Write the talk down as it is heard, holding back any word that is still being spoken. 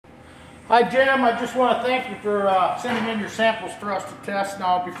Hi Jim, I just want to thank you for sending in your samples for us to test.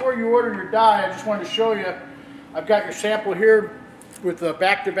 Now before you order your die, I just wanted to show you, I've got your sample here with the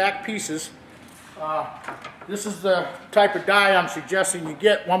back-to-back pieces. This is the type of die I'm suggesting you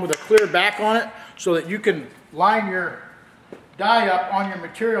get, one with a clear back on it, so that you can line your die up on your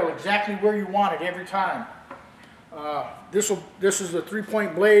material exactly where you want it every time. This is a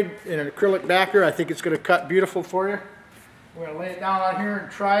 3-point blade in an acrylic backer. I think it's going to cut beautiful for you. We're going to lay it down on here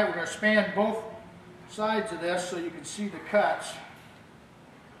and try it. We're going to span both sides of this so you can see the cuts.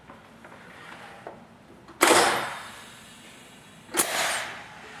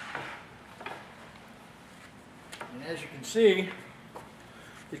 And as you can see,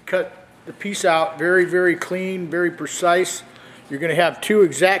 it cut the piece out very, very clean, very precise. You're going to have two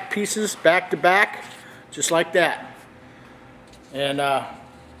exact pieces back to back, just like that. And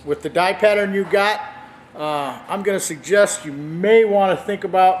with the die pattern you got, I'm going to suggest you may want to think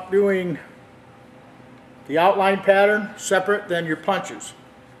about doing the outline pattern separate than your punches.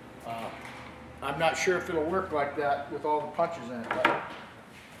 I'm not sure if it'll work like that with all the punches in it, but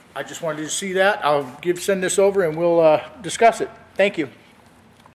I just wanted you to see that. I'll send this over and we'll discuss it. Thank you.